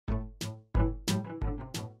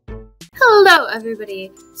Hello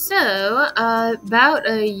everybody! So, about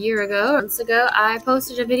a year ago, months ago, I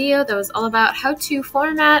posted a video that was all about how to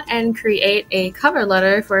format and create a cover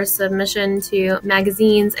letter for submission to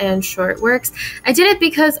magazines and short works. I did it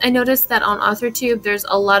because I noticed that on authortube there's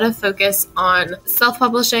a lot of focus on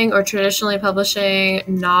self-publishing or traditionally publishing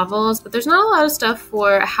novels, but there's not a lot of stuff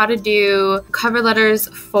for how to do cover letters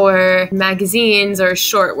for magazines or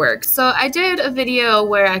short works. So I did a video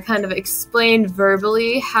where I kind of explained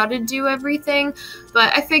verbally how to do everything,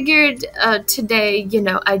 but I figured today,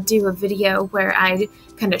 I'd do a video where I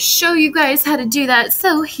kind of show you guys how to do that,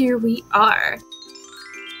 so here we are.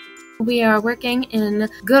 We are working in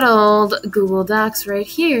good old Google Docs right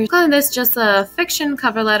here. Calling this just a fiction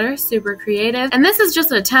cover letter, super creative. And this is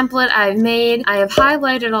just a template I've made. I have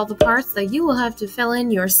highlighted all the parts that you will have to fill in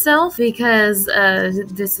yourself because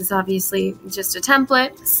this is obviously just a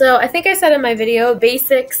template. So I think I said in my video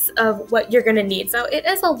basics of what you're gonna need. So it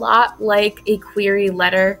is a lot like a query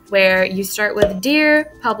letter where you start with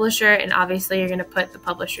Dear Publisher, and obviously you're gonna put the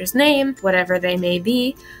publisher's name, whatever they may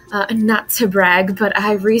be. Not to brag, but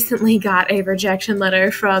I recently got a rejection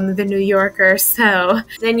letter from the New Yorker, so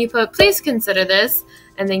then you put please consider this,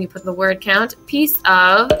 and then you put the word count, piece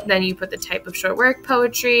of, then you put the type of short work,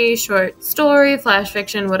 poetry, short story, flash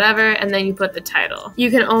fiction, whatever, and then you put the title.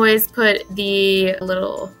 You can always put the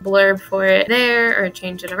little blurb for it there or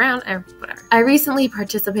change it around or whatever. I recently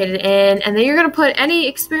participated in, and then you're gonna put any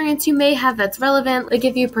experience you may have that's relevant, like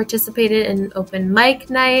if you participated in an open mic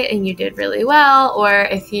night and you did really well, or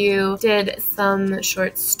if you did some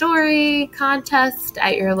short story contest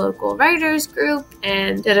at your local writers group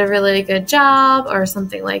and did a really good job or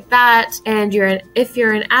something like that, and if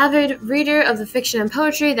you're an avid reader of the fiction and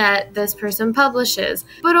poetry that this person publishes,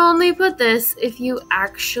 but only put this if you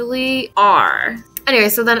actually are. Anyway,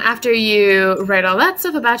 so then after you write all that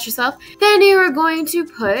stuff about yourself, then you are going to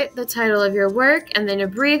put the title of your work and then a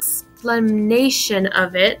brief explanation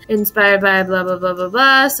of it, inspired by blah blah blah blah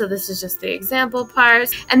blah. So this is just the example part,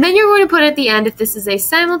 and then you're going to put at the end if this is a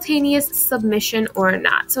simultaneous submission or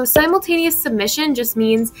not. So simultaneous submission just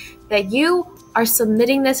means that you are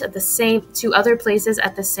submitting this at to other places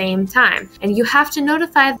at the same time, and you have to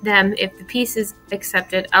notify them if the piece is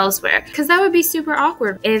accepted elsewhere, because that would be super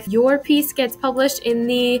awkward if your piece gets published in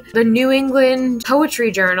the New England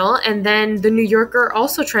Poetry Journal and then the New Yorker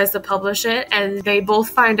also tries to publish it and they both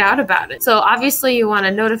find out about it. So obviously you want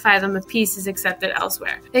to notify them if piece is accepted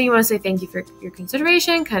elsewhere. Then you want to say thank you for your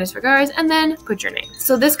consideration, kindest regards, and then put your name.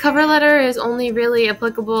 So this cover letter is only really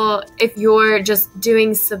applicable if you're just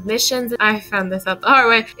doing submissions. I found this out the hard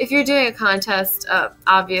way. If you're doing a contest,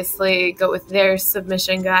 obviously go with their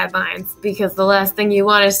submission guidelines, because the last thing you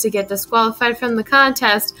want is to get disqualified from the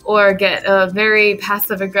contest or get a very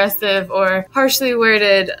passive-aggressive or harshly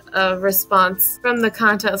worded response from the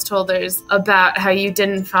contest holders about how you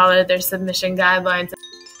didn't follow their submission guidelines.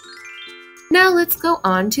 Now let's go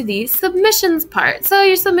on to the submissions part. So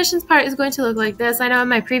your submissions part is going to look like this. I know in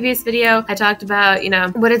my previous video I talked about,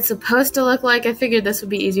 what it's supposed to look like. I figured this would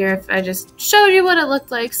be easier if I just showed you what it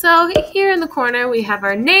looked like. So here in the corner we have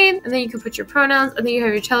our name, and then you can put your pronouns, and then you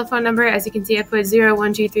have your telephone number. As you can see, I put 0,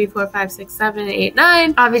 1, 2, 3, 4, 5, 6, 7, 8,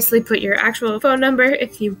 9. Obviously put your actual phone number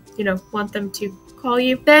if you, want them to call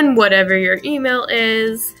you. Then whatever your email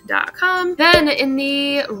is, .com. Then in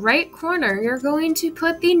the right corner, you're going to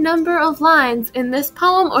put the number of lines in this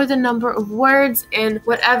poem or the number of words in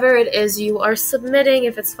whatever it is you are submitting.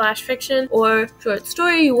 If it's flash fiction or short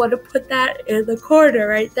story, you want to put that in the corner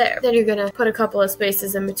right there. Then you're gonna put a couple of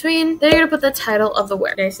spaces in between. Then you're gonna put the title of the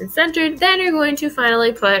work, nice and centered. Then you're going to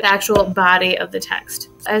finally put the actual body of the text.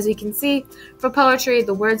 As you can see, for poetry,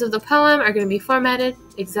 the words of the poem are going to be formatted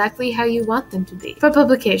exactly how you want them to be. For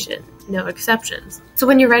publication, no exceptions. So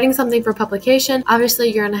when you're writing something for publication,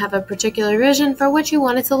 obviously you're going to have a particular vision for what you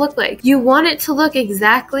want it to look like. You want it to look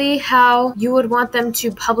exactly how you would want them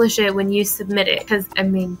to publish it when you submit it, because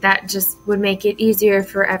that just would make it easier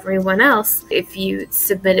for everyone else if you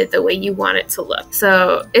submit it the way you want it to look.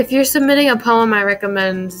 So if you're submitting a poem, I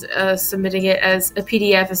recommend submitting it as a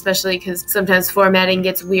PDF, especially because sometimes formatting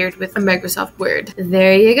gets weird with Microsoft Word.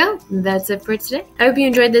 There you go. That's it for today. I hope you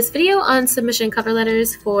enjoyed this video on submission cover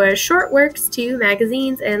letters for short works to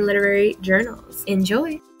magazines and literary journals.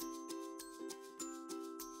 Enjoy!